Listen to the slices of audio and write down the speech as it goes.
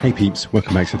Hey peeps,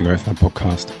 welcome back to the Growth Lab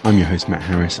podcast. I'm your host Matt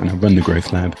Harris and I run the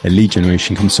Growth Lab, a lead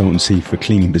generation consultancy for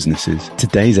cleaning businesses.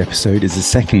 Today's episode is the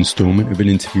second installment of an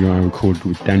interview I recorded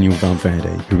with Daniel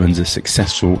Valverde, who runs a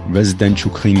successful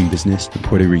residential cleaning business in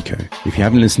Puerto Rico. If you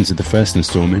haven't listened to the first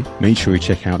installment, make sure you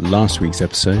check out last week's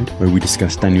episode where we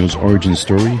discussed Daniel's origin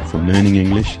story from learning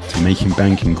English to making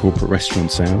bank in corporate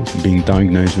restaurant sales and being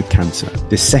diagnosed with cancer.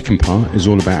 This second part is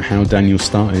all about how Daniel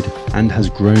started and has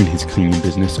grown his cleaning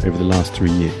business over the last 3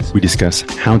 years. We discuss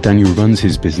how Daniel runs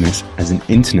his business as an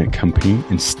internet company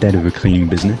instead of a cleaning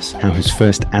business, how his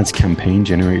first ads campaign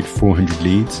generated 400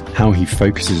 leads, how he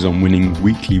focuses on winning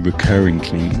weekly recurring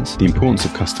cleans, the importance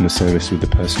of customer service with a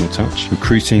personal touch,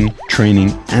 recruiting,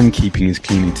 training, and keeping his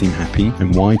cleaning team happy,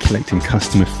 and why collecting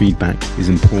customer feedback is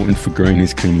important for growing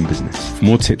his cleaning business. For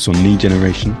more tips on lead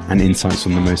generation and insights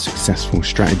on the most successful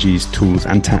strategies, tools,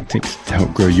 and tactics to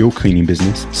help grow your cleaning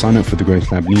business, sign up for the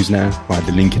Growth Lab newsletter via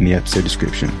the link in the episode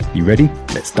description. You ready?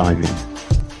 Let's dive in.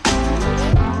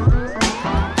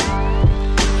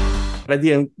 I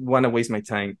didn't want to waste my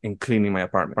time in cleaning my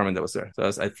apartment that was there.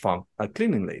 So I found a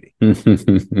cleaning lady.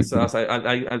 So I was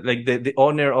like the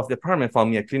owner of the apartment found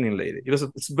me a cleaning lady.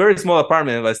 It's a very small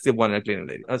apartment, but I still wanted a cleaning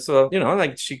lady. So,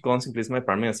 like she comes and cleans my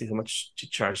apartment and see how much she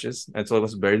charges. And so it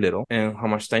was very little. And how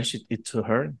much time it took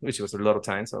her, which was a lot of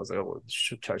time. So I was like, oh, well, she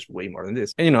should charge way more than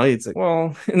this. And, it's like,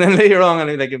 well, and then later on,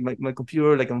 my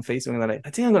computer, on Facebook, and I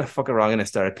think I'm going to fuck around and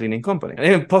start a cleaning company. And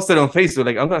I even posted on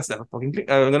Facebook, I'm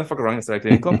going to fuck around and start a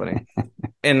cleaning company.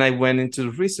 And I went into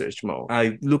research mode.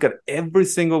 I look at every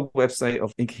single website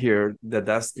of here that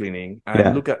does cleaning.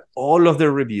 I look at all of their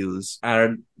reviews. I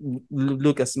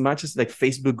look as much as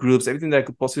Facebook groups, everything that I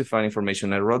could possibly find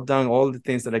information. I wrote down all the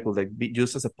things that I could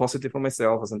use as a positive for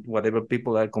myself, as whatever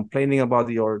people are complaining about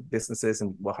your businesses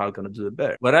and how I'm going to do it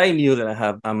better. But I knew that I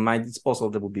have at my disposal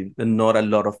that would be not a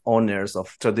lot of owners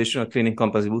of traditional cleaning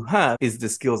companies will have is the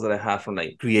skills that I have from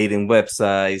creating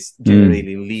websites,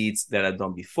 generating leads that I've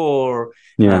done before.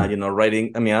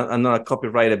 Writing. I mean, I'm not a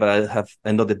copywriter, but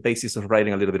I know the basis of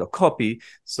writing a little bit of copy.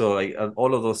 So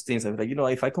all of those things, I'm like,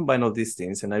 if I combine all these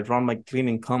things and I run my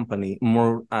cleaning company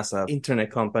more as an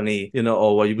internet company,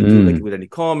 or what you would do with an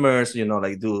e-commerce,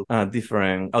 do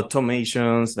different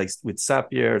automations, with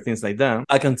Zapier, things like that.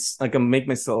 I can make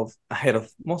myself ahead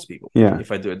of most people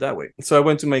if I do it that way. So I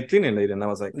went to my cleaning lady and I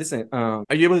was like, listen, are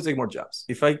you able to take more jobs?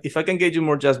 If I can get you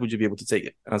more jobs, would you be able to take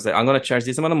it? And I was like, I'm going to charge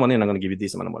this amount of money and I'm going to give you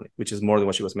this amount of money, which is more than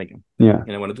what she was making.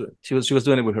 And I want to do it. She was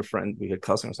doing it with her friend, with her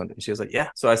cousin or something. She was like, yeah.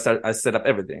 So I set up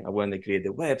everything. I went and created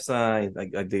the website.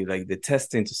 I did the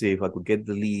testing to see if I could get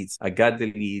the leads. I got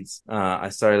the leads. I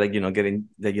started getting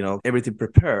everything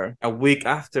prepared. A week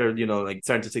after,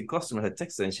 starting to take customers, I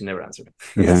texted and she never answered.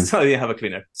 So I didn't have a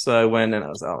cleaner. So I went and I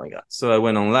was, oh my God. So I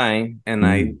went online and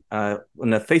I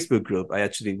on a Facebook group, I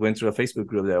actually went through a Facebook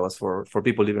group that was for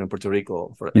people living in Puerto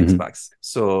Rico for expats.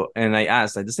 So, and I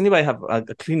asked, does anybody have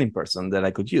a cleaning person that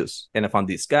I could use? And I found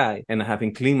this guy and I have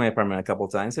him clean my apartment a couple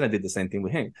of times and I did the same thing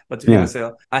with him. But to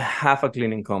myself, I have a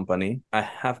cleaning company. I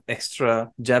have extra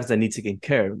jobs that need taken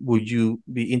care. Would you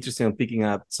be interested in picking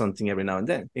up something every now and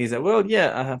then? And he's like, well,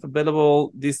 yeah, I have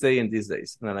available this day and these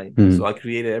days. And so I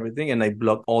created everything and I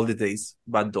blocked all the days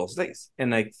but those days.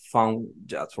 And I found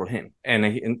jobs for him. And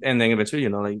then eventually,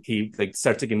 he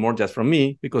started taking more jobs from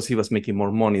me because he was making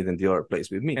more money than the other place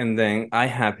with me. And then I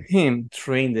have him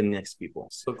train the next people.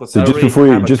 So just before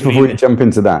you jump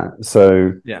into that,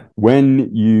 so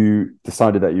when you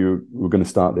decided that you were going to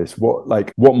start this,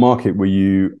 what market were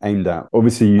you aimed at?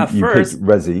 Obviously, you picked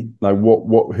Resi.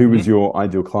 Who was your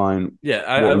ideal client?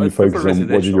 I you focused on?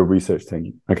 What did your research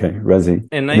take? Okay, Resi.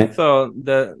 And I thought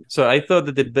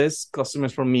that the best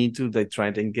customers for me to try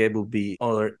and get would be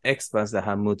other expats that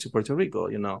have moved to Puerto Rico.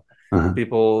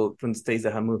 People from the States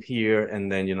that have moved here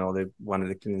and then, they wanted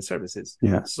the cleaning services.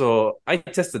 So I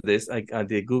tested this. I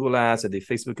did Google ads, I did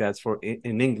Facebook ads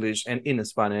in English and in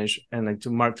Spanish, and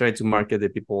try to market the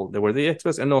people that were the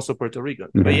experts and also Puerto Rican.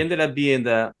 But it ended up being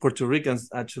that Puerto Ricans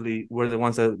actually were the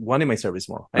ones that wanted my service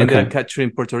more. I ended up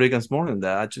capturing Puerto Ricans more than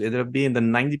that. Actually, it ended up being the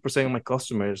 90% of my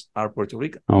customers are Puerto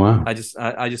Rican. Oh wow! I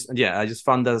just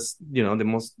found us,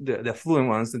 the affluent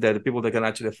ones, the people that can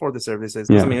actually afford the services.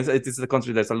 I mean, it's a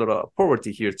country that's a lot of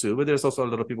poverty here too, but there's also a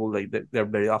lot of people they're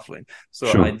very affluent.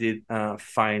 So I did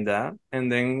find that,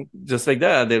 and then just like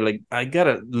that, they're like, I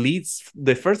got leads.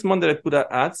 The first month that I put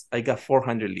out ads, I got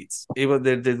 400 leads.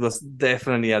 There was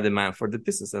definitely a demand for the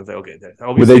business. I was like, okay,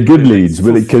 were they good leads?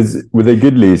 Were they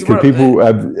good leads? Because people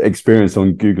have experience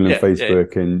on Google and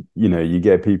Facebook, and you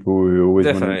get people who always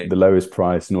want the lowest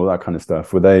price and all that kind of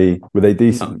stuff. Were they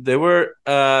decent? They were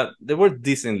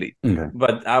decent leads,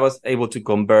 but I was able to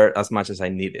convert as much as I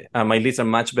needed. My leads are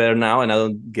much better now, and I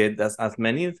don't get as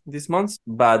many these months.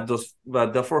 But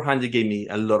the 400 gave me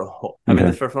a lot of hope. Having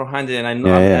the first 400, and I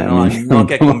know I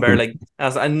can convert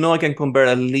I know I can convert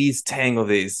at least 10 of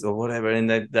these or whatever.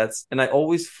 And I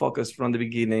always focus from the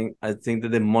beginning. I think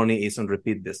that the money is on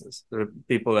repeat business. There are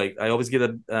people I always get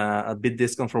a big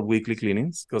discount for weekly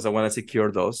cleanings because I want to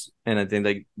secure those. And I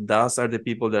think those are the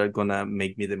people that are gonna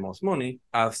make me the most money.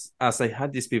 As I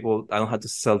had these people, I don't have to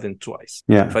sell them twice.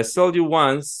 Yeah. If I sell you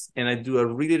once and I do a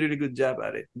really, really good job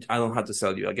at it, I don't have to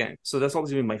sell you again. So that's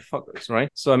always been my focus, right?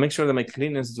 So I make sure that my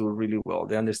cleaners do really well.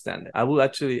 They understand it. I will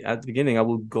actually, at the beginning, I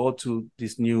will go to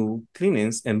these new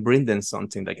cleanings and bring them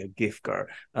something like a gift card,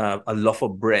 a loaf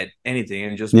of bread, anything,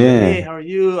 and just be like, hey, how are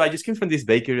you? I just came from this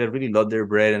bakery. I really love their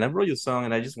bread, and I brought you some,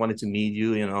 and I just wanted to meet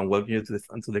you, and welcome you to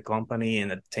the company,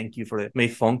 and thank you for it.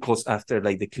 Make phone calls after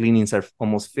the cleanings are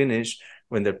almost finished.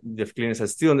 When the cleaners are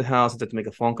still in the house, I have to make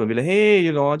a phone call and be like, hey,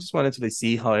 I just wanted to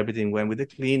see how everything went with the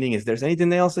cleaning. If there's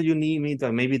anything else that you need me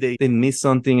to, maybe they missed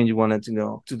something and you wanted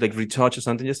to retouch or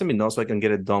something, just let me know so I can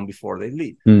get it done before they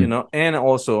leave, And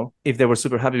also, if they were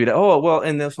super happy with it,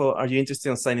 and also, are you interested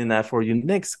in signing up for your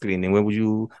next cleaning? When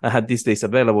would I had these days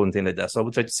available and things like that. So I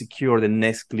would try to secure the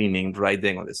next cleaning right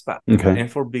then on the spot. Okay. And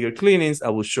for bigger cleanings, I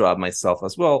will show up myself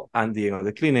as well and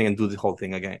the cleaning and do the whole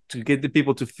thing again to get the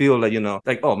people to feel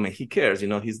oh man, he cares.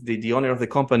 He's the owner of the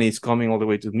company is coming all the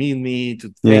way to meet me,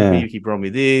 to thank me. He brought me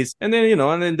this. And then,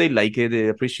 and then they like it, they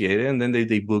appreciate it. And then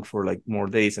they book for more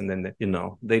days. And then,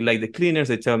 they like the cleaners.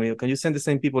 They tell me, can you send the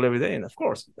same people every day? And of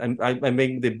course, I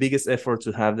make the biggest effort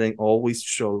to have them always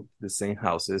show the same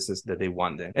houses that they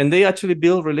want them. And they actually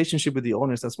build relationship with the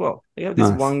owners as well. They have this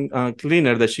one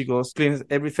cleaner that she goes, cleans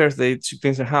every Thursday. She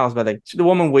cleans her house, but the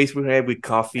woman waits with her with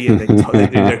coffee and they talk, they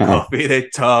drink their coffee, they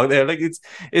talk. They're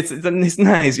it's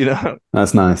nice,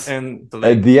 That's nice. And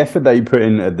the effort that you put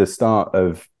in at the start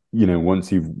of,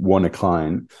 once you've won a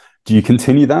client, do you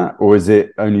continue that, or is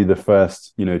it only the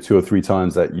first, 2 or 3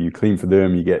 times that you clean for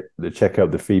them, you get the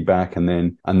checkup, the feedback, and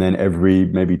then every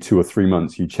maybe 2 or 3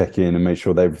 months you check in and make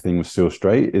sure that everything was still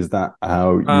straight? Is that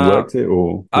how you worked it,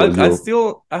 or I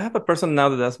have a person now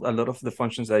that does a lot of the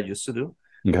functions I used to do.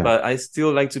 Okay. But I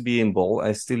still like to be involved.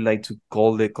 I still like to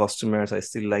call the customers. I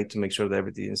still like to make sure that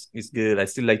everything is good. I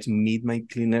still like to meet my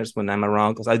cleaners when I'm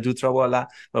around because I do travel a lot.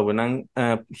 But when I'm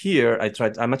here,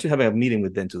 I'm actually having a meeting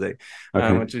with them today.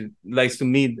 Okay. Which likes to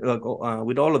meet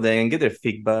with all of them and get their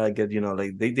feedback.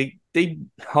 They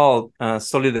help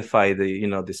solidify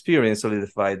the experience,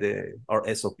 solidify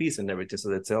our SOPs and everything. So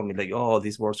they tell me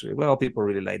this works really well. People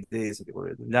really like this. People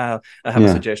really like that. I have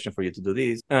a suggestion for you to do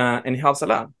this, and it helps a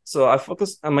lot. So I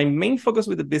focus. My main focus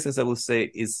with the business, I will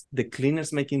say, is the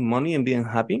cleaners making money and being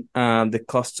happy. The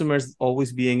customers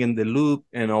always being in the loop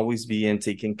and always being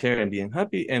taken care and being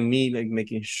happy, and me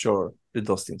making sure that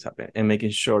those things happen and making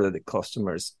sure that the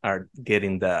customers are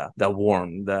getting the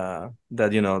warm, the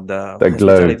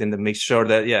glow, and make sure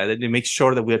that they make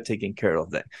sure that we are taking care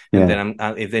of them. And then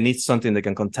if they need something, they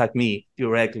can contact me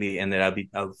directly, and then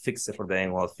I'll fix it for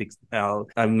them.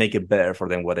 I'll make it better for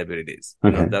them, whatever it is.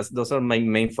 Okay. Those are my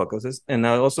main focuses. And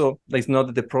I also know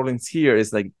that the problems here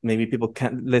is maybe people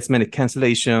last minute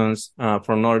cancellations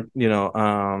from not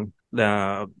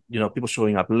people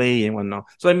showing up late and whatnot.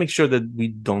 So I make sure that we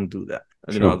don't do that.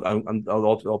 Sure. I'm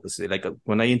opposite.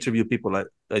 When I interview people,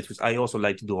 I also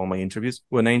like to do all my interviews.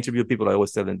 When I interview people, I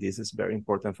always tell them this is very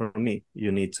important for me.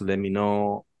 You need to let me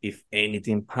know if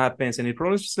anything happens, any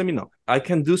problems, just let me know. I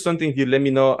can do something if you let me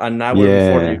know an hour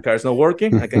before your car is not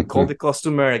working. I can call the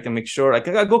customer. I can make sure.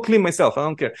 I'll go clean myself. I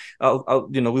don't care.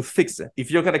 We'll fix it.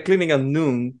 If you're gonna cleaning at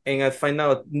noon and I find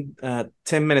out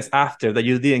 10 minutes after that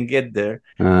you didn't get there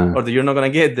or that you're not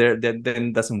gonna get there, then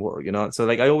it doesn't work. So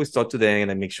I always talk to them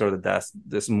and I make sure that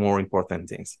there's more important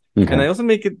things. Okay. And I also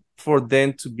make it for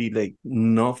them to be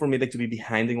not for me to be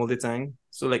behind them all the time.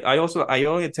 So I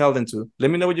only tell them to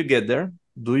let me know when you get there,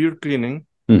 do your cleaning,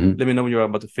 let me know when you're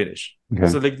about to finish. Okay.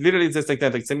 So literally it's just like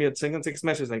that. Send me a text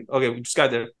message okay, we just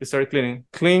got there, we started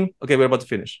clean, okay, we're about to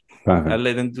finish. I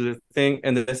let them do the thing,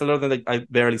 and there's a lot of them I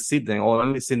barely see them, or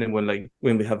only see them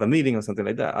when we have a meeting or something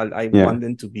like that. I want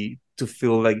them to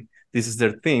feel like this is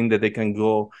their thing, that they can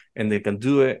go and they can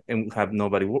do it and have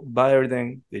nobody bother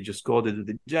them. They just go, they do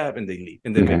the job, and they leave,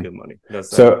 and they make good money.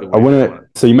 So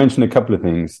you mentioned a couple of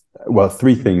things. Well,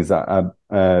 3 things that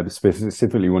I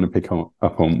specifically want to pick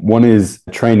up on. One is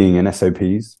training and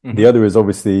SOPs. Mm-hmm. The other is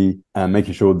obviously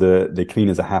making sure the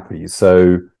cleaners are happy.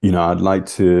 So, I'd like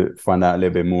to find out a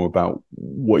little bit more about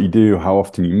what you do, how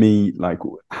often you meet, like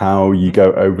how you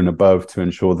go over and above to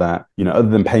ensure that, other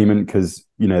than payment, because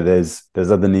there's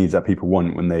other needs that people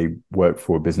want when they work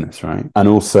for a business, right? And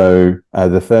also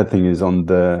the third thing is on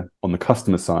the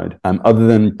customer side, other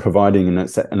than providing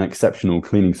an exceptional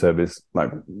cleaning service,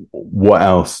 like what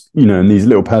else, and these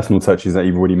little personal touches that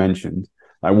you've already mentioned,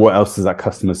 like what else does that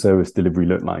customer service delivery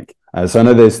look like? So I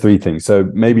know there's three things. So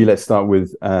maybe let's start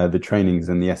with the trainings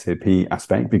and the SAP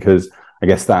aspect, because I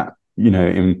guess that,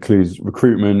 includes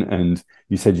recruitment, and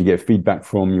you said you get feedback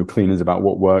from your cleaners about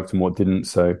what worked and what didn't.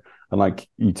 So I'd like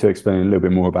you to explain a little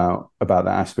bit more about that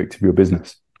aspect of your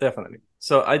business. Definitely.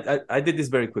 So I did this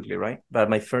very quickly, right?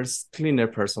 But my first cleaner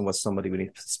person was somebody with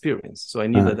experience. So I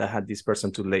knew that I had this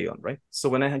person to lay on, right? So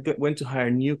when I went to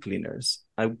hire new cleaners,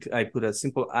 I put a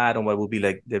simple ad on what would be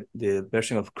like the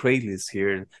version of Craigslist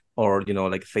here, or,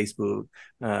 like Facebook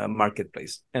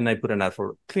marketplace. And I put an ad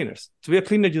for cleaners. To be a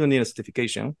cleaner, you don't need a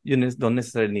certification. You don't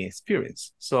necessarily need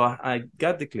experience. So I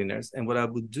got the cleaners. And what I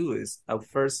would do is I would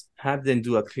first have them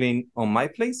do a clean on my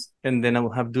place. And then I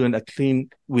would have doing a clean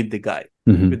with the guy,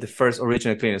 with the first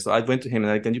original cleaner. So I went to him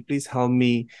and can you please help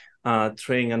me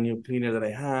train a new cleaner that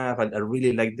I have? I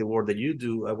really like the work that you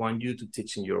do. I want you to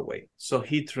teach in your way. So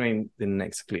he trained the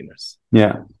next cleaners.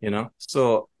 Yeah.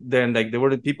 So then there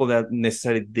were the people that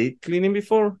necessarily did cleaning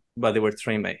before, but they were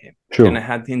trained by him. Sure. And I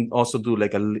had him also do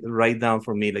a write down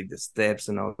for me, the steps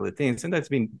and all the things. And that's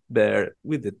been better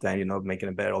with the time, making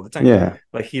it better all the time. Yeah.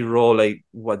 But he wrote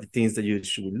what the things that you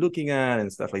should be looking at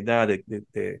and stuff like that,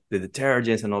 the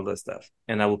detergents and all that stuff.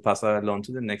 And I would pass that along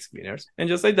to the next cleaners. And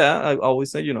just like that, I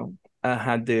always say, I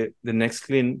had the next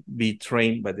clean be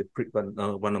trained by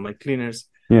one of my cleaners.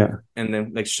 Yeah. And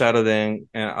then shadow them.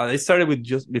 And I started with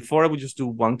before I would just do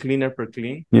one cleaner per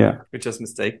clean. Yeah. Which is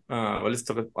mistake. Well, let's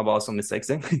talk about some mistakes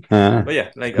then. But yeah,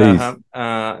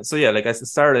 I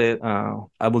started,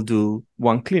 I will do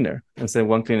one cleaner instead of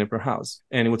one cleaner per house.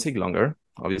 And it would take longer,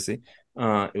 obviously.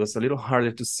 It was a little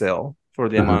harder to sell for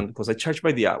the amount, because I charge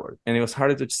by the hour, and it was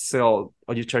harder to sell.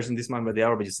 Are you charging this amount by the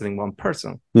hour, but you're selling one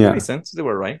person? Yeah, it makes sense. They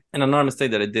were right. And another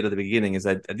mistake that I did at the beginning is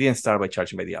I didn't start by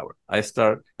charging by the hour.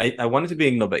 I wanted to be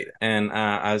innovative, and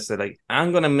I said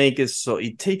I'm gonna make it so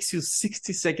it takes you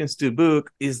 60 seconds to book.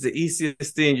 Is the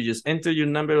easiest thing. You just enter your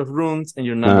number of rooms and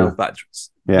your number of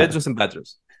bedrooms, bedrooms and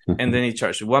bathrooms, and then you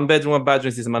charge you. One bedroom, one bathroom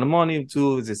is this amount of money.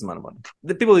 Two is this amount of money.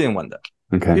 The people didn't want that.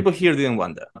 Okay. People here didn't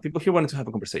want that. People here wanted to have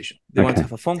a conversation. They wanted to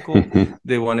have a phone call.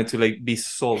 They wanted to be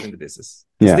sold in the business.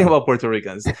 The thing about Puerto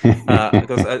Ricans,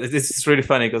 because this is really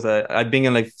funny, because I've been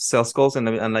in sales calls and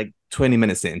I'm 20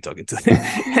 minutes in talking to them,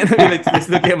 and I'm just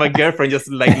looking at my girlfriend just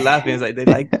laughing.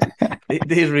 It's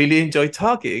they really enjoy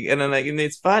talking, and I'm and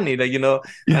it's funny,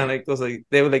 and because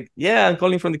they were yeah, I'm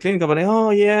calling from the cleaning company.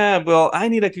 Oh yeah, well I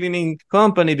need a cleaning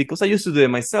company because I used to do it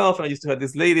myself, and I used to have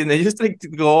this lady, and they just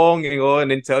go on and go and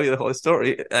then tell you the whole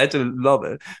story. I actually love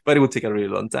it, but it would take a really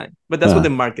long time. But that's what the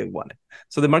market wanted.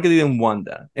 So the market didn't want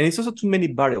that, and it's also too many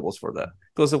variables for that,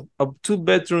 because a two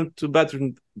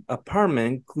bedroom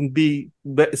apartment could be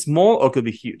small or could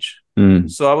be huge.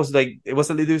 So I was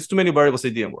there's too many variables.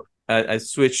 It didn't work. I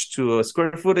switched to a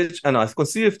square footage. I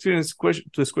considered to a square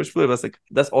footage. I was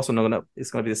that's also not gonna.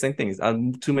 It's gonna be the same thing. It's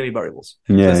too many variables.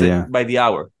 So by the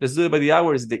hour. Let's do it by the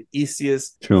hour. Is the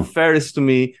easiest, fairest to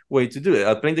me way to do it.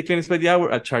 I'll plan the cleanings by the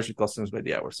hour. I charge the customers by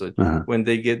the hour. So when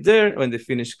they get there, when they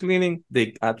finish cleaning,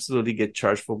 they absolutely get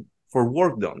charged for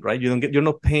work done, right? You're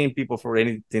not paying people for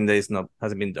anything that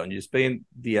hasn't been done. You're just paying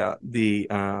the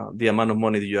amount of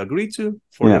money that you agree to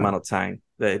for the amount of time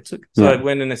that it took. So I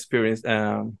went and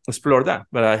explored that.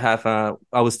 But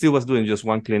I was doing just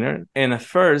one cleaner. And at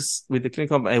first, with the cleaning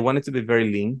company, I wanted to be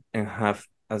very lean and have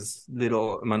as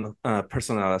little amount of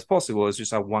personnel as possible. It's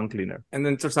just one cleaner. And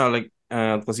then it turns out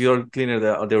because your cleaner,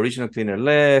 the original cleaner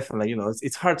left, and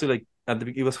it's hard to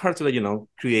it was hard to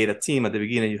create a team at the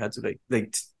beginning. You had to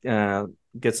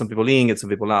get some people in, get some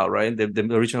people out, right? The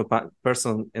original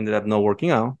person ended up not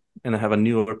working out, and I have a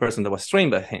newer person that was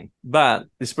trained by him, but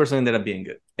this person ended up being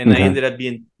good, and I ended up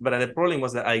being. But the problem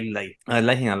was that I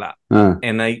like him a lot,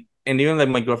 and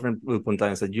even my girlfriend will point out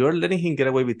and said, "You're letting him get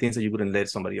away with things that you wouldn't let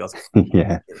somebody else."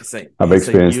 Yeah, I've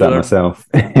experienced that myself.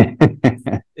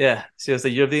 Yeah, she was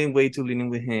you're being way too lenient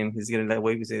with him. He's getting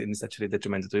away with it, and it's actually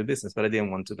detrimental to your business. But I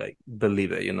didn't want to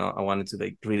believe it. I wanted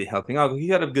to really help him out. He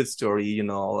had a good story.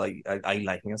 I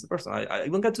like him as a person. I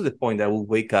even got to the point that I would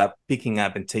wake up, picking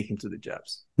up, and take him to the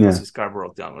jobs. Because his car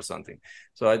broke down or something.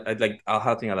 So I'll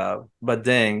help him out. But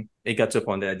then it got to a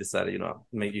point that I decided,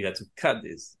 maybe you got to cut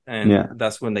this. And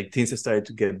that's when things started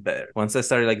to get better. Once I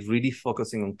started really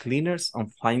focusing on cleaners, on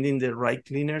finding the right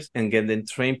cleaners and get them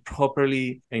trained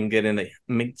properly and getting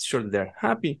make sure that they're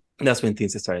happy. That's when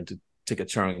things started to take a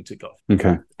chunk and take off.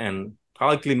 Okay. And how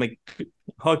I keep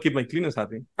my cleaners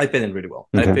happy, I pay them really well.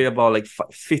 Okay. I pay about like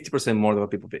 50% more than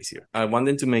what people pay here. I want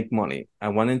them to make money. I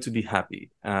want them to be happy.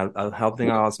 I'll help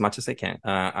them out as much as I can.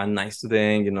 I'm nice to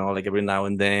them, like every now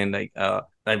and then,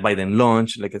 I buy them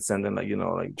lunch, like I send them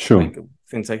Sure. like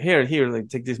things like here, like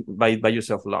take this, buy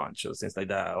yourself lunch or things like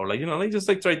that, or just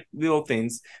like try little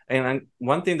things. And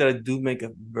one thing that I do make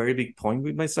a very big point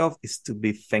with myself is to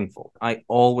be thankful. I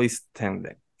always thank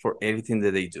them for everything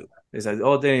that they do. They said,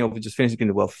 "Oh, Daniel, we just finished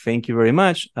cleaning. Well, thank you very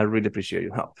much. I really appreciate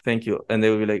your help. Thank you." And they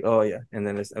would be like, "Oh yeah," and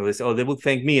then I would say, "Oh, they would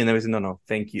thank me," and I would say, "No,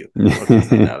 thank you." Or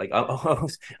things like that. Like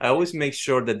I always make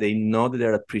sure that they know that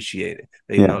they're appreciated.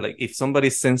 They know, like if somebody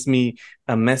sends me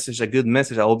a message, a good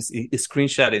message, I always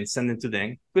screenshot it and send it to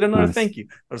them with another thank you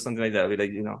or something like that. Be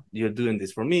like, you're doing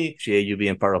this for me. Appreciate you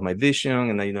being part of my vision,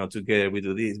 and together we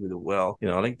do this, we do well.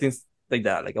 Like things like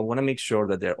that. Like I want to make sure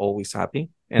that they're always happy,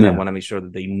 and I want to make sure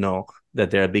that they know that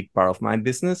they're a big part of my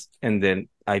business, and then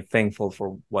I'm thankful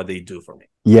for what they do for me.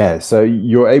 Yeah, so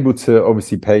you're able to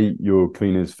obviously pay your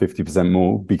cleaners 50%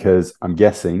 more because I'm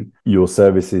guessing your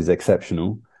service is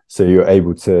exceptional. So you're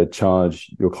able to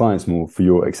charge your clients more for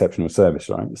your exceptional service,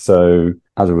 right? So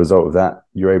as a result of that,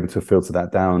 you're able to filter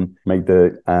that down, make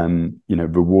the,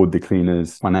 reward the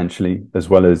cleaners financially, as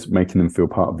well as making them feel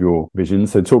part of your vision.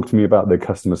 So talk to me about the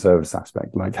customer service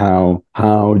aspect. Like how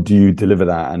do you deliver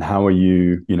that, and how are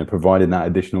you, providing that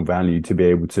additional value to be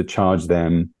able to charge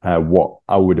them what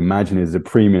I would imagine is a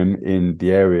premium in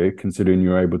the area, considering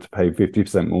you're able to pay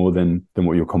 50% more than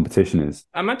what your competition is?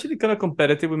 I'm actually kind of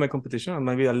competitive with my competition. I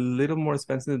might be a little more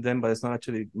expensive than them, but it's not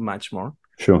actually much more.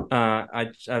 Sure. I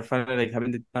find like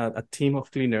having a team of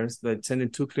cleaners, like sending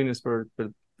 2 cleaners per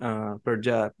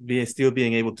job, still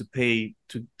being able to pay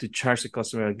to charge the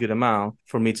customer a good amount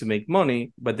for me to make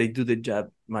money, but they do the job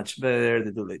much better.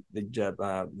 They do the job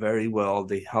very well.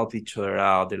 They help each other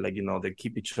out. They're like, they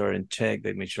keep each other in check.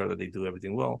 They make sure that they do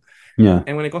everything well. Yeah.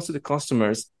 And when it comes to the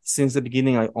customers, since the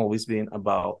beginning, I've always been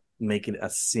about make it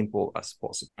as simple as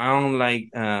possible. I don't like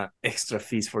extra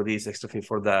fees for this, extra fee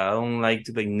for that. I don't like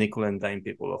to nickel and dime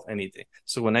people of anything.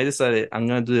 So when I decided I'm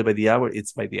gonna do it by the hour,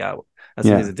 it's by the hour. As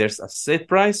long as there's a set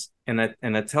price, and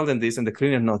I tell them this, and the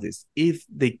cleaner knows this. If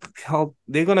they help,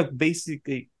 they're gonna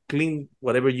basically clean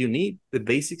whatever you need, the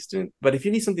basics to it. But if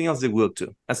you need something else, they will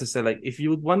too. As I said, like if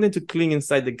you would want them to clean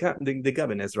inside the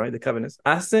cabinets, right? The cabinets,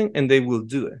 ask them and they will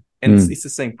do it. And it's the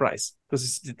same price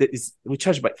because we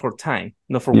charge for time,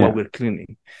 not for what we're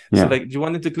cleaning. So like you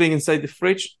want them to clean inside the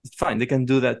fridge, it's fine. They can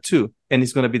do that too. And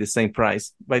it's going to be the same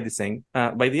price by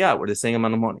the hour, the same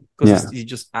amount of money, because it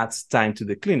just adds time to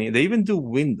the cleaning. They even do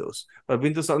windows, but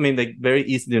windows, I mean, like very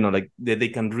easy, like they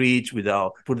can reach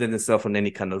without putting themselves on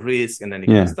any kind of risk and any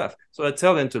kind of stuff. So I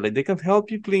tell them they can help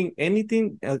you clean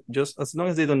anything, just as long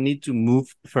as they don't need to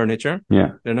move furniture.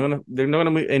 Yeah. They're not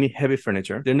gonna move any heavy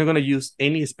furniture. They're not gonna use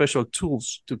any special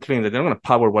tools to clean it. They're not gonna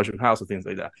power wash your house or things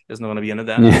like that. There's not gonna be any of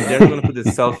that. They're not gonna put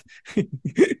themselves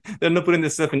they're not putting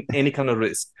themselves in any kind of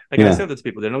risk. Like I tell those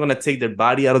people, they're not gonna take their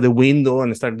body out of the window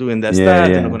and start doing that stuff.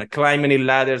 They're not gonna climb any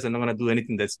ladders. They're not gonna do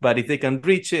anything but if they can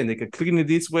reach it and they can clean it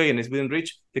this way and it's within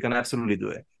reach, they can absolutely do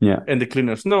it. Yeah. And the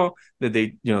cleaners know that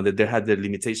that they had their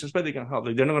limitations, but they can help.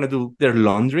 Like they're not gonna do their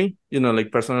laundry,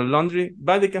 like personal laundry,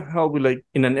 but they can help with like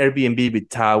in an Airbnb with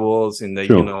towels and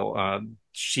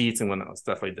sheets and whatnot,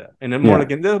 stuff like that. And then more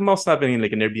they're most happening in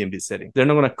like an Airbnb setting. They're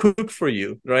not gonna cook for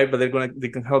you, right? But they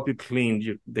can help you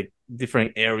clean the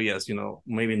different areas,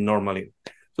 maybe normally.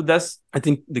 So I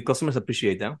think the customers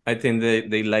appreciate that. I think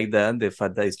they like that. The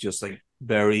fact that it's just like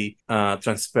very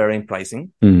transparent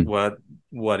pricing.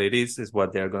 What it is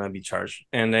what they're going to be charged.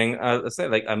 And then as I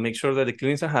said, like I make sure that the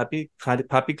cleaners are happy.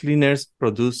 Happy cleaners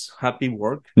produce happy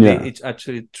work. It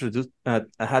actually I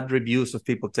had reviews of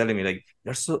people telling me like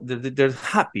they're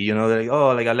happy, they're like,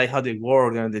 oh, like I like how they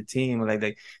work and the team, like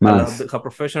nice. I love how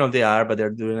professional they are, but they're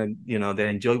doing they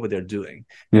enjoy what they're doing.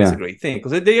 It's a great thing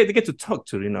because they get to talk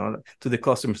to the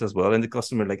customers as well, and the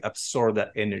customer like absorb that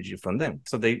energy from them.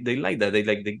 So they like that. They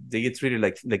get really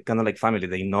like kind of like family.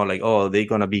 They know like, oh, they're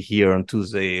gonna be here on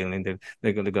Tuesday, and then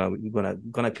they're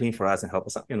gonna clean for us and help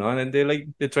us out, and then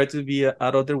they try to be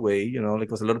out of their way,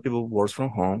 because a lot of people work from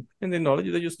home, and they know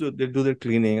they just do their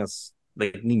cleaning as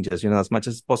like ninjas, as much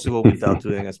as possible without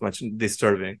doing as much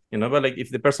disturbing, but like if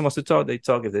the person wants to talk, they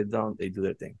talk. If they don't, they do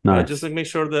their thing. Nice. Just like make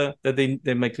sure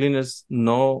that my cleaners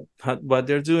know what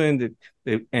they're doing.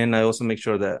 And I also make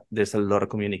sure that there's a lot of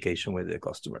communication with the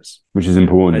customers, which is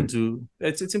important. I do.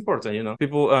 It's important, you know.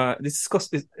 People, this is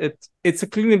cost. It's a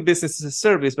cleaning business, it's a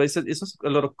service, but it's also a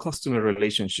lot of customer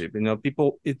relationship. You know,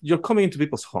 you're coming into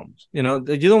people's homes. You know,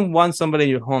 you don't want somebody in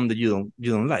your home that you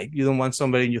don't like. You don't want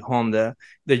somebody in your home that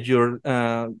you're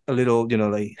a little, you know,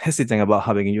 like hesitant about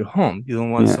having in your home. You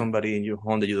don't want somebody in your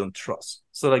home that you don't trust.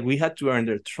 So like we had to earn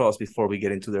their trust before we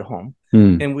get into their home,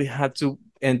 and we had to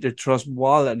earn their trust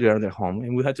while they're at their home,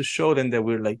 and we had to show them that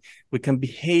we can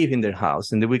behave in their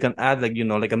house, and that we can add like, you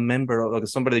know, like a member or like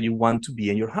somebody that you want to be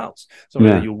in your house,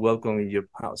 somebody that you welcome in your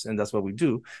house, and that's what we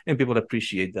do, and people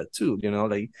appreciate that too. You know,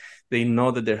 like they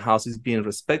know that their house is being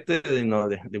respected. They know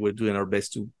that we're doing our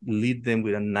best to lead them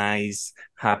with a nice,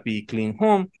 happy, clean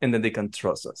home, and then they can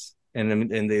trust us.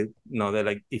 And they know that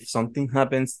like if something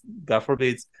happens, God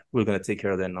forbid, we're gonna take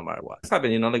care of them no matter what. It's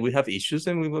happened, you know, like we have issues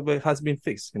and it has been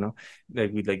fixed, you know.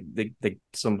 Like we like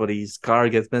somebody's car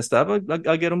gets messed up,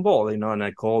 I get involved, you know, and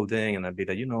I call them and I'd be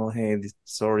like, you know, hey,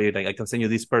 sorry, like I can send you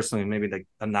this person maybe like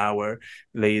an hour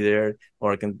later,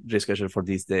 or I can reschedule for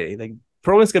this day. Like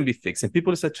problems can be fixed,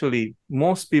 and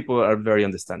most people are very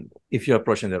understandable if you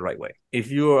approach them the right way.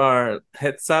 If you are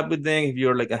heads up with them, if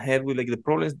you're like ahead with like the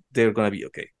problems, they're gonna be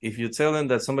okay. If you tell them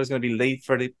that somebody's gonna be late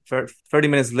 30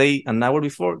 minutes late an hour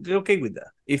before, they're okay with that.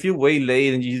 If you wait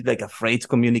late and you're like afraid to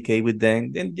communicate with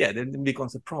them, then it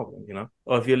becomes a problem, you know.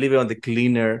 Or if you leave it on the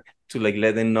cleaner to like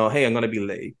let them know, hey, I'm gonna be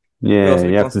late. Yeah,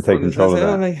 you have to take control of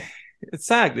that. Like,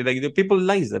 exactly. Like the people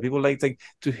like that. People like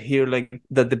to hear like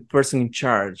that the person in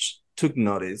charge took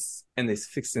notice and is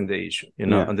fixing the issue, you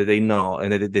know, and that they know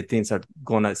and that the things are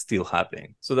gonna still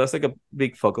happen. So that's like a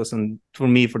big focus. And for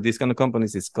me, for these kind of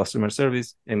companies, is customer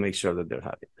service and make sure that they're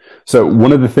happy. So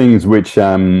one of the things which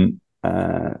both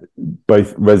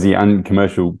resi and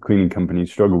commercial cleaning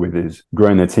companies struggle with is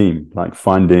growing their team, like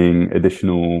finding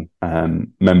additional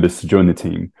members to join the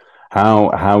team.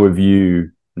 How have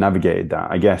you navigated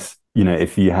that? I guess, you know,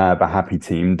 if you have a happy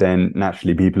team, then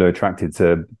naturally people are attracted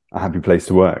to a happy place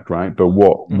to work, right? But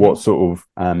what sort of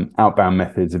outbound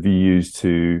methods have you used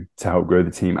to help grow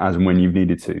the team as and when you've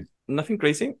needed to? Nothing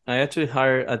crazy. I actually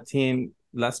hired a team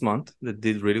last month that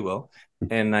did really well,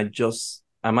 and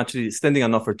I'm actually extending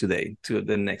an offer today to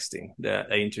the next team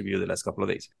that I interviewed the last couple of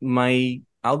days. My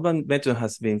outbound method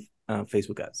has been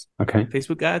Facebook ads. Okay.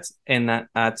 Facebook ads and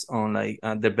ads on like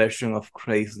the version of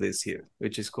Craigslist here,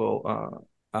 which is called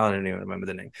I don't even remember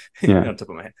the name on top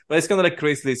of my head, but it's kind of like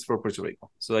Craigslist for Puerto Rico.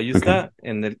 So I use that,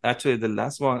 and actually the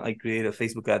last one I created a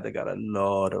Facebook ad that got a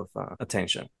lot of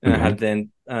attention, and I had them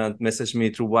message me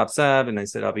through WhatsApp, and I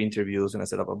set up interviews, and I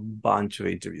set up a bunch of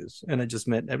interviews, and I just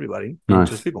met everybody,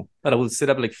 just people. But I would set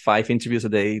up like 5 interviews a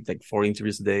day, like 4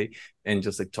 interviews a day, and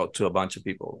just like talk to a bunch of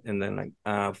people, and then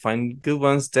like find good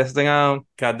ones, test them out,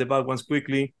 cut the bad ones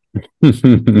quickly.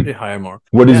 Hire more.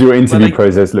 What does your interview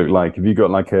process look like? Have you got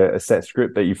like a set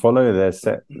script that you follow? Are there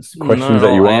set questions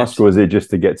that you ask, or is it just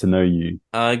to get to know you?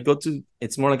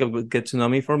 It's more like a get to know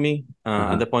me for me.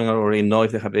 At that point, I already know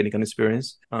if they have any kind of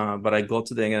experience. But I go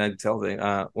to them and I tell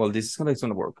them, well, this is how it's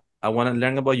going to work. I want to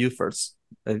learn about you first.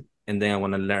 And then I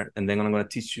want to learn, and then I'm going to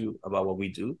teach you about what we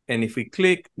do. And if we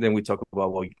click, then we talk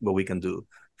about what we can do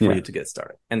for you to get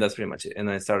started. And that's pretty much it. And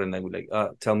I started like,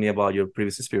 tell me about your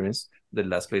previous experience, the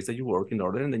last place that you work in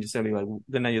order. And then you tell me like,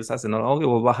 then I just ask them, okay,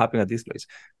 well, what happened at this place?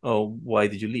 Oh, why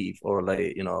did you leave? Or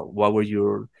like, you know, what were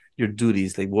your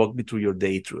duties? Like walk me through your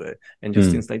day through it, and just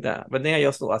things like that. But then I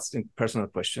also ask them personal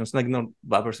questions, like not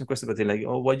bad personal questions, but they're like,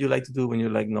 oh, what do you like to do when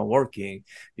you're like not working?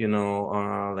 You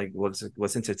know, like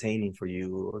what's entertaining for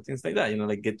you, or things like that. You know,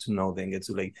 like get to know them, get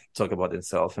to like talk about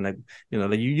themselves, and like, you know,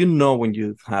 like you know when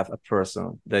you have a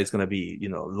person that is gonna be, you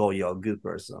know, loyal, good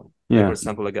person. Like, for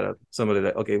example, I got somebody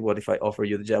like, okay, what if I offer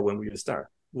you the job? When will you start?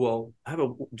 Well, I have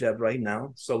a job right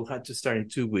now, so I had to start in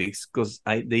 2 weeks because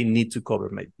they need to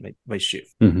cover my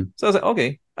shift. So I was like,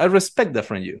 okay, I respect that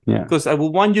from you, because I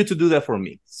would want you to do that for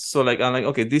me. So like, I'm like,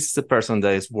 okay, this is the person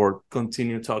that is worth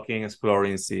continue talking,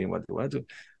 exploring, seeing what they want to do,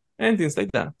 and things like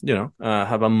that. You know,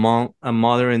 have a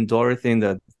mother and daughter thing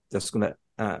that's gonna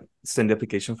send the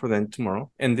application for them tomorrow.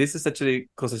 And this is actually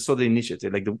because I saw the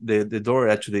initiative. Like the daughter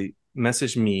actually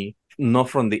messaged me. Not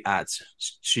from the ads.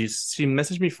 She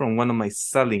messaged me from one of my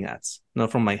selling ads,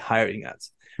 not from my hiring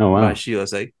ads. Oh, wow. But she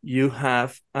was like, you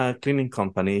have a cleaning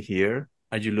company here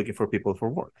are you looking for people for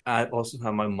work? I also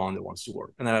have my mom that wants to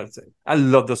work. And I would say, I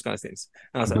love those kind of things.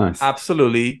 And I was like, Nice.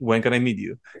 absolutely. When can I meet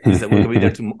you? He said, we can be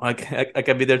there tomorrow. I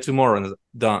can be there tomorrow. And I was like,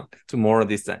 done. Tomorrow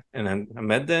this time. And then I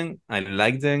met them. I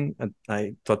liked them.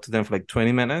 I talked to them for like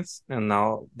 20 minutes. And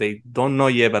now they don't know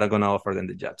yet, but I'm going to offer them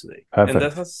the job today. Perfect. And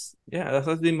that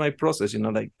has been my process,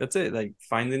 like that's it, like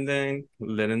finding them,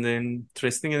 letting them,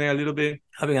 trusting in it a little bit,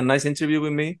 having a nice interview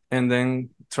with me, and then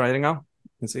trying it out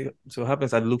and see what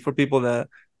happens. I look for people that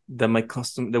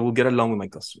will get along with my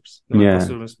customers. That my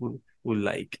customers will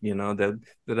like, that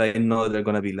I know they're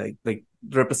gonna be like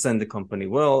represent the company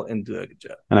well and do a good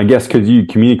job. And I guess because you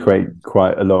communicate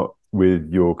quite a lot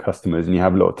with your customers and you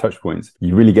have a lot of touch points,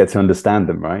 you really get to understand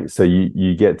them, right? So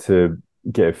you get to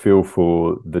get a feel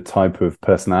for the type of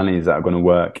personalities that are going to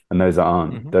work and those that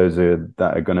aren't. Those that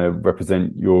are going to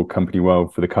represent your company well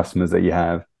for the customers that you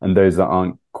have, and those that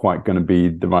aren't quite going to be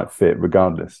the right fit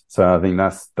regardless. So I think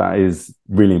that is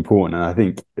really important. And I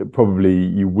think probably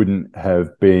you wouldn't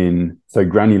have been so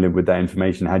granular with that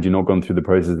information had you not gone through the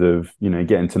process of,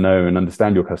 getting to know and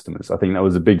understand your customers. I think that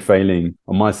was a big failing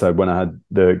on my side when I had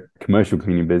the commercial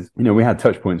cleaning biz. We had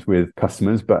touch points with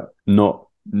customers, but not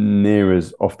near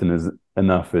as often as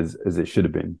enough as it should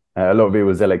have been. A lot of it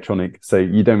was electronic, so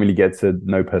you don't really get to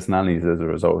know personalities as a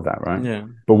result of that, right? Yeah.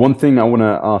 But one thing I want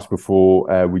to ask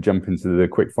before we jump into the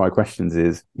quick fire questions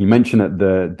is, you mentioned at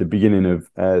the beginning of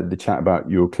the chat about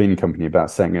your cleaning company,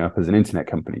 about setting it up as an internet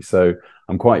company. So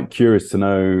I'm quite curious to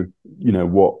know,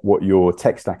 what your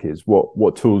tech stack is,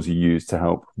 what tools you use to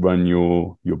help run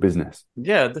your business.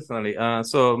 Yeah, definitely.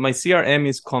 So my CRM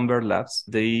is Convert Labs.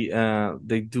 They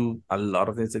do a lot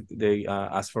of things. They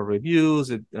ask for reviews,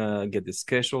 get the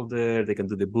schedule there. They can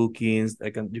do the bookings.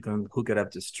 You can hook it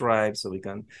up to Stripe, so we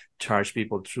can charge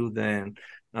people through them.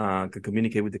 Can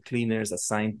communicate with the cleaners,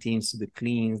 assign teams to the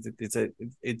cleans.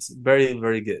 It's very,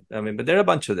 very good. But there are a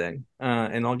bunch of them,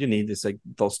 and all you need is like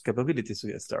those capabilities to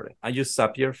get started. I use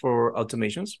Zapier for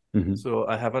automations. So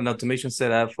I have an automation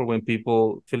set up for when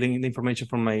people filling in the information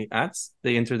from my ads,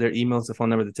 they enter their emails, the phone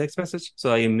number, the text message.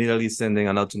 So I immediately sending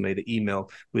an automated email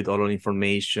with all the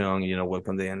information,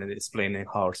 welcome day, and explaining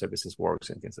how our services works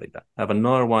and things like that. I have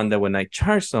another one that when I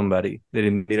charge somebody, they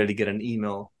immediately get an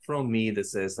email from me that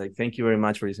says like, thank you very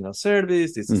much for using our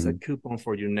service. This is a coupon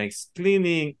for your next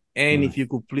cleaning. And if you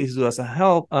could please do us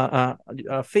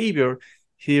a favor,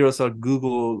 here are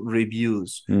Google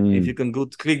reviews. If you can go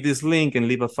click this link and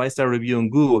leave a 5-star review on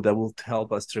Google, that will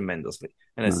help us tremendously.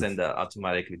 And I send that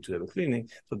automatically to every cleaning.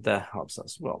 So that helps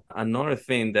us well. Another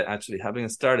thing that actually haven't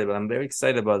started, but I'm very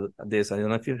excited about this. I don't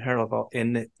know if you've heard about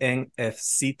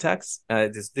NFC tags.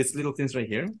 These little things right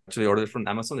here, actually ordered from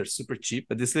Amazon. They're super cheap,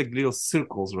 but these like little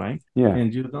circles, right? Yeah.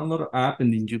 And you download an app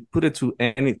and then you put it to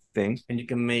anything and you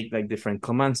can make like different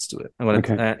commands to it.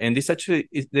 And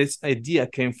this idea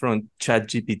came from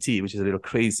ChatGPT, which is a little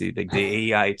crazy. Like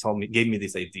the AI gave me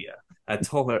this idea. I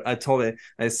told her,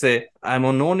 I said, I'm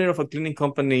an owner of a cleaning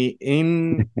company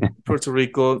in Puerto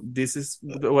Rico. This is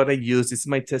what I use. This is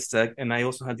my test stack. And I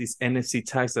also have these NFC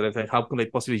tags that I thought, how could I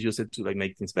possibly use it to like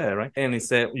make things better, right? And he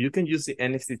said, you can use the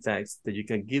NFC tags that you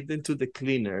can give them to the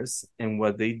cleaners. And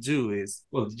what they do is,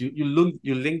 you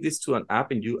link this to an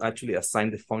app and you actually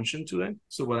assign the function to it.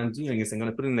 So what I'm doing is I'm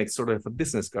going to put in like sort of a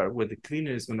business card where the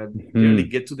cleaner is going to really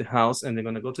get to the house and they're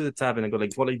going to go to the tab and they go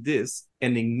like, go like this.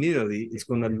 And immediately it's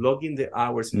going to log in the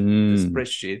hours in the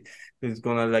spreadsheet. It's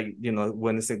gonna like,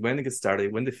 when it gets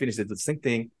started, when they finish, they do the same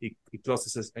thing. It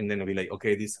processes, and then it'll be like,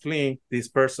 okay, this clean, this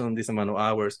person, this amount of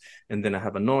hours, and then I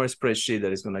have another spreadsheet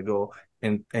that is gonna go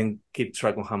and keep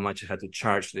track on how much I had to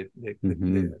charge the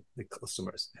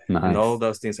customers. Nice. And all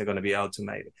those things are gonna be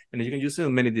automated. And you can use it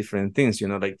in many different things.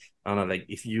 Like I don't know, like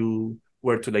if you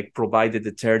were to like provide the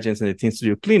detergents and the things to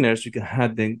your cleaners, you can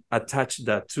have them attach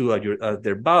that to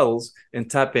their bottles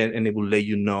and tap in, and it will let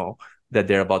you know that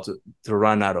they're about to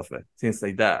run out of it, things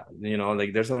like that.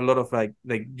 Like there's a lot of like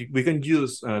we can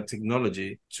use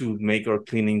technology to make our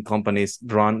cleaning companies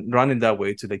run in that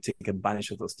way to like take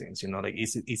advantage of those things. Like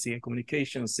easy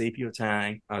communication, save your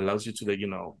time, allows you to like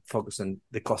focus on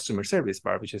the customer service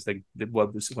part, which is like what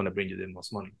is going to bring you the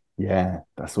most money. Yeah,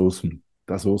 that's awesome.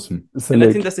 That's awesome. So and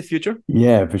I think that's the future.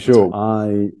 Yeah, for sure.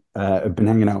 I have been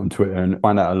hanging out on Twitter and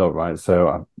find out a lot, right?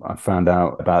 So I found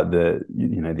out about the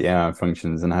AI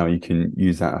functions and how you can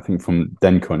use that. I think from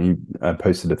Dencon, he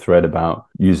posted a thread about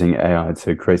using AI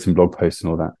to create some blog posts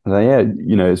and all that. I was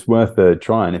like, it's worth a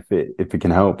try, and if it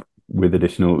can help with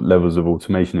additional levels of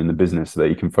automation in the business so that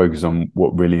you can focus on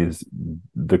what really is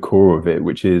the core of it,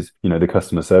 which is, the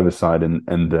customer service side and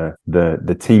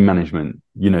the team management,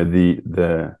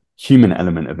 the human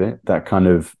element of it that kind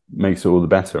of makes it all the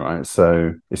better, right?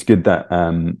 So it's good that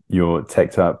you're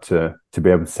teched up to be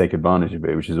able to take advantage of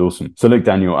it, which is awesome. So look,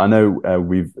 Daniel, I know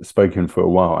we've spoken for a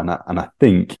while, and I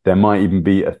think there might even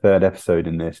be a third episode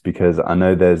in this, because I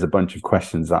know there's a bunch of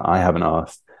questions that I haven't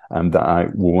asked that I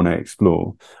will want to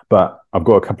explore. But I've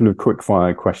got a couple of quick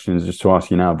fire questions just to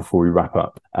ask you now before we wrap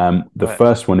up. The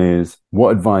first one is,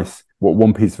 what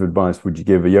one piece of advice would you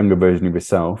give a younger version of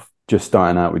yourself just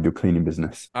starting out with your cleaning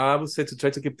business? I would say to try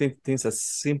to keep things as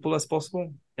simple as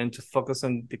possible, and to focus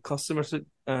on the customers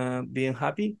being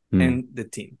happy and the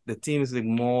team. The team is the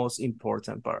most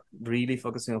important part. Really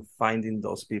focusing on finding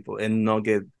those people and not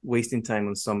wasting time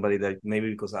on somebody that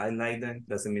maybe because I like them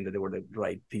doesn't mean that they were the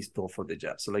right people for the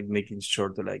job. So like making sure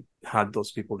to like have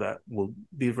those people that will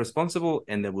be responsible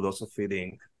and that would also fit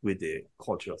in with the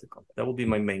culture of the company. That will be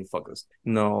my main focus.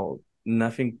 No,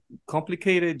 nothing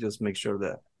complicated. Just make sure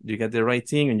that you get the right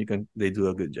team and they do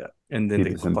a good job, and then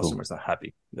the customers are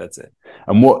happy. That's it.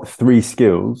 And what 3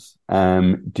 skills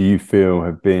do you feel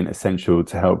have been essential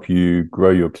to help you grow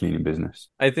your cleaning business?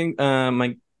 I think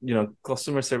my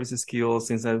customer service skills,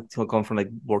 since I come from like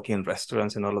working in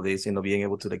restaurants and all of this, being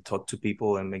able to like talk to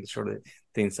people and make sure that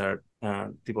things are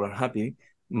people are happy.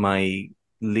 My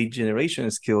lead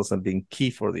generation skills have been key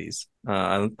for this.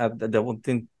 The one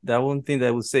thing that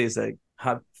I would say is like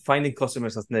finding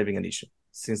customers has never been an issue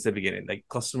since the beginning. Like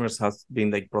customers has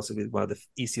been like possibly one of the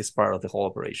easiest part of the whole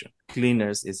operation.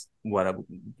 Cleaners is what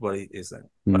it is.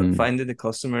 But finding the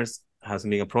customers hasn't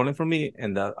been a problem for me,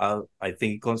 and that I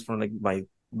think it comes from like my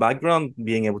background,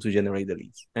 being able to generate the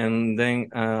leads. And then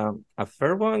a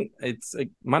third one, it's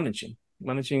like managing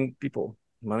people,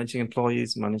 managing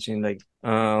employees, managing like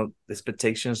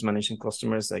expectations, managing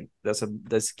customers. Like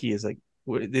that's key. Is like,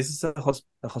 this is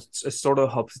a sort of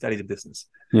hospitality business.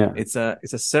 Yeah, it's a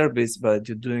service, but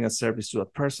you're doing a service to a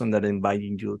person that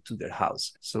inviting you to their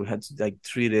house. So we had to like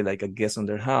treat it like a guest on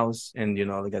their house, and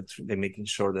they're making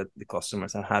sure that the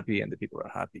customers are happy and the people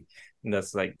are happy. And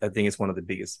that's like, I think it's one of the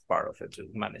biggest part of it,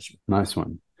 just management. Nice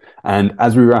one. And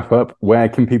as we wrap up, where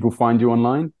can people find you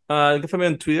online? You can find me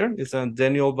on Twitter. It's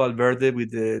Daniel Valverde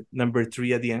with the number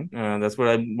 3 at the end. That's where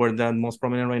I'm most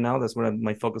prominent right now. That's where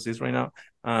my focus is right now.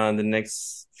 The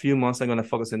next few months, I'm going to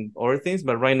focus on other things.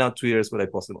 But right now, Twitter is what I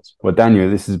post the most. Well, Daniel,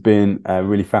 this has been a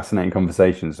really fascinating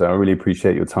conversation. So I really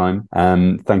appreciate your time.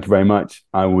 Thank you very much.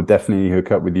 I will definitely hook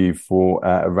up with you for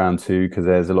a round 2, because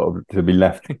there's a lot to be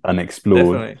left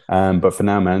unexplored. But for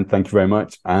now, man, thank you very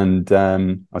much. And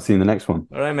I'll see you in the next one.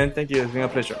 All right, man. Thank you. It's been a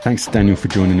pleasure. Thanks to Daniel for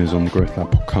joining us on the Growth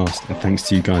Lab podcast. And thanks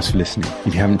to you guys for listening.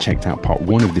 If you haven't checked out part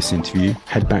 1 of this interview,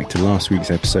 head back to last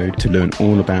week's episode to learn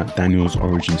all about Daniel's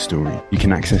origin story. You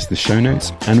can access the show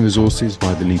notes and resources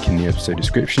via the link in the episode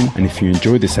description. And if you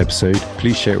enjoyed this episode,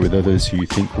 please share it with others who you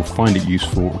think will find it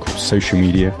useful across social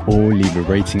media, or leave a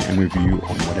rating and review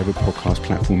on whatever podcast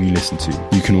platform you listen to.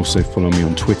 You can also follow me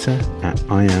on Twitter at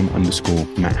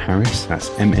 @Iam_Matt Harris. That's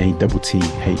MATTHARRIS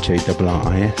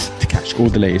to catch all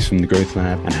the latest from the Growth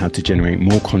Lab and how to generate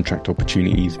more contract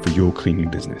opportunities for your cleaning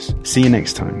business. See you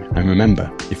next time. And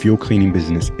remember, if your cleaning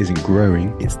business isn't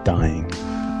growing, it's dying.